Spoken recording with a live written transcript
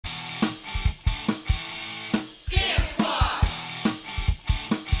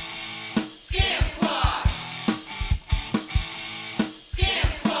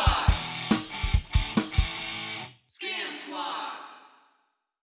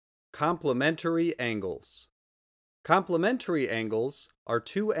Complementary angles. Complementary angles are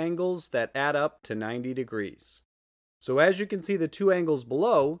two angles that add up to 90 degrees. So as you can see the two angles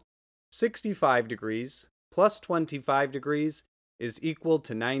below, 65 degrees plus 25 degrees is equal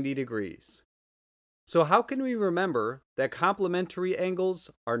to 90 degrees. So how can we remember that complementary angles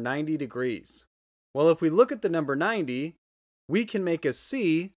are 90 degrees? Well, if we look at the number 90, we can make a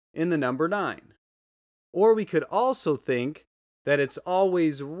C in the number 9. Or we could also think that it's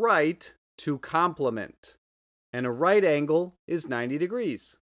always right to complement, and a right angle is 90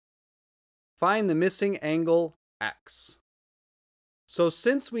 degrees. Find the missing angle X. So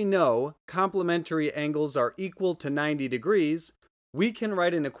since we know complementary angles are equal to 90 degrees, we can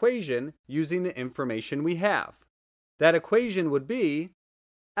write an equation using the information we have. That equation would be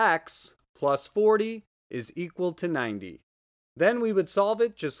x plus 40 is equal to 90. Then we would solve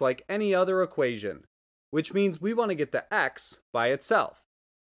it just like any other equation, which means we want to get the x by itself.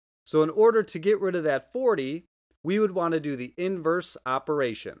 So in order to get rid of that 40, we would want to do the inverse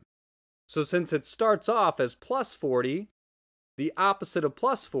operation. So since it starts off as plus 40, the opposite of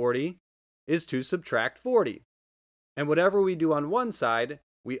plus 40 is to subtract 40. And whatever we do on one side,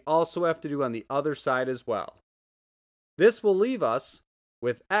 we also have to do on the other side as well. This will leave us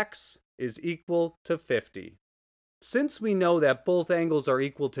with x is equal to 50. Since we know that both angles are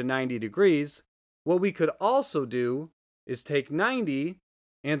equal to 90 degrees, what we could also do is take 90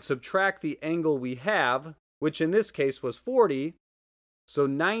 and subtract the angle we have, which in this case was 40. So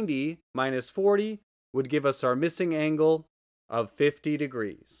 90 minus 40 would give us our missing angle of 50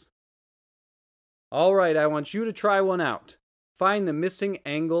 degrees. Alright, I want you to try one out. Find the missing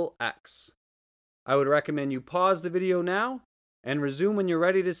angle X. I would recommend you pause the video now and resume when you're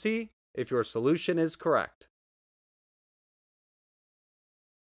ready to see if your solution is correct.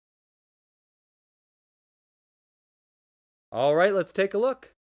 Alright, let's take a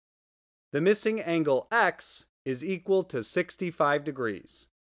look. The missing angle X is equal to 65 degrees.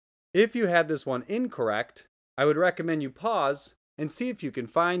 If you had this one incorrect, I would recommend you pause and see if you can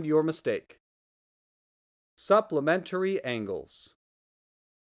find your mistake. Supplementary angles.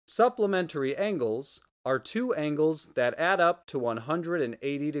 Supplementary angles are two angles that add up to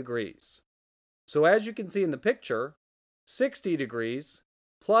 180 degrees. So as you can see in the picture, 60 degrees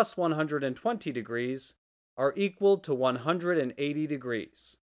plus 120 degrees are equal to 180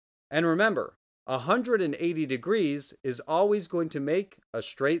 degrees. And remember, 180 degrees is always going to make a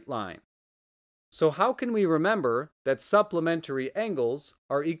straight line. So how can we remember that supplementary angles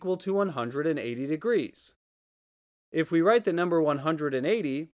are equal to 180 degrees? If we write the number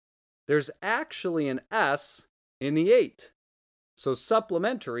 180, there's actually an S in the 8. So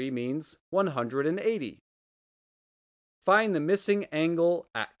supplementary means 180. Find the missing angle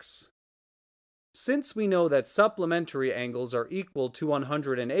X. Since we know that supplementary angles are equal to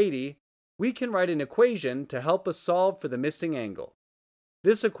 180, we can write an equation to help us solve for the missing angle.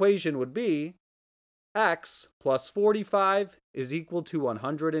 This equation would be x plus 45 is equal to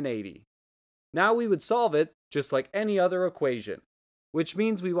 180. Now we would solve it just like any other equation, which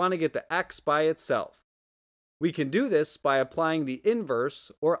means we want to get the x by itself. We can do this by applying the inverse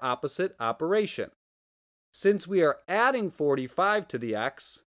or opposite operation. Since we are adding 45 to the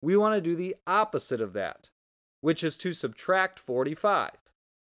x, we want to do the opposite of that, which is to subtract 45.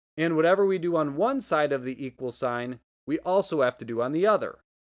 And whatever we do on one side of the equal sign, we also have to do on the other.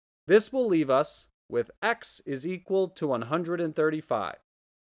 This will leave us with x is equal to 135.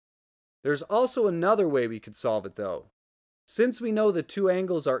 There's also another way we could solve it though. Since we know the two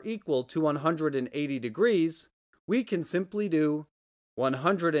angles are equal to 180 degrees, we can simply do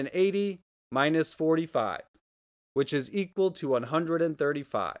 180 minus 45, which is equal to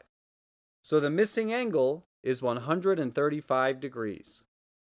 135. So the missing angle is 135 degrees.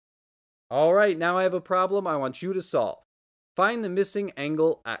 Alright, now I have a problem I want you to solve. Find the missing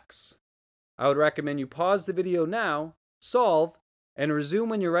angle X. I would recommend you pause the video now, solve, and resume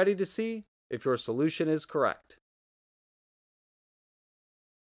when you're ready to see if your solution is correct.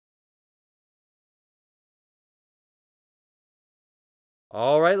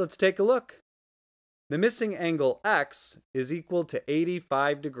 Alright, let's take a look. The missing angle X is equal to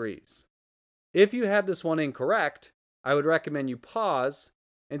 85 degrees. If you had this one incorrect, I would recommend you pause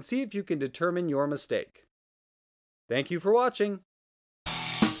and see if you can determine your mistake. Thank you for watching.